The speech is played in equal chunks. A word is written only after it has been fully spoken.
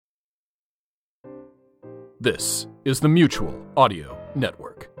This is the Mutual Audio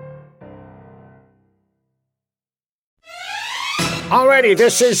Network. Alrighty,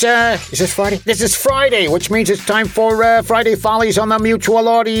 this is this Friday? This is Friday, which means it's time for Friday Follies on the Mutual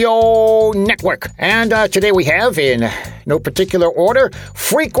Audio Network. And today we have, in no particular order,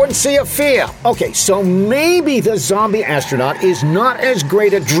 Frequency of Fear. Okay, so maybe the zombie astronaut is not as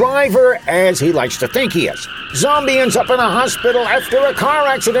great a driver as he likes to think he is. Zombie ends up in a hospital after a car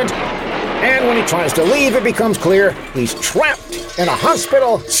accident. And when he tries to leave, it becomes clear he's trapped in a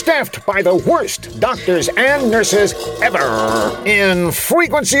hospital staffed by the worst doctors and nurses ever. In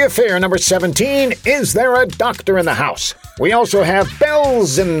Frequency of Fear number 17, Is There a Doctor in the House? We also have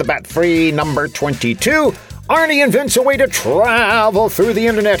Bells in the Bat Free number 22. Arnie invents a way to travel through the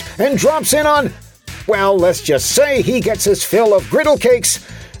internet and drops in on, well, let's just say he gets his fill of griddle cakes,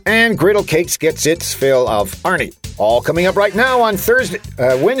 and Griddle Cakes gets its fill of Arnie. All coming up right now on Friday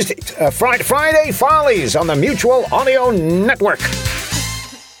Follies on the Mutual Audio Network.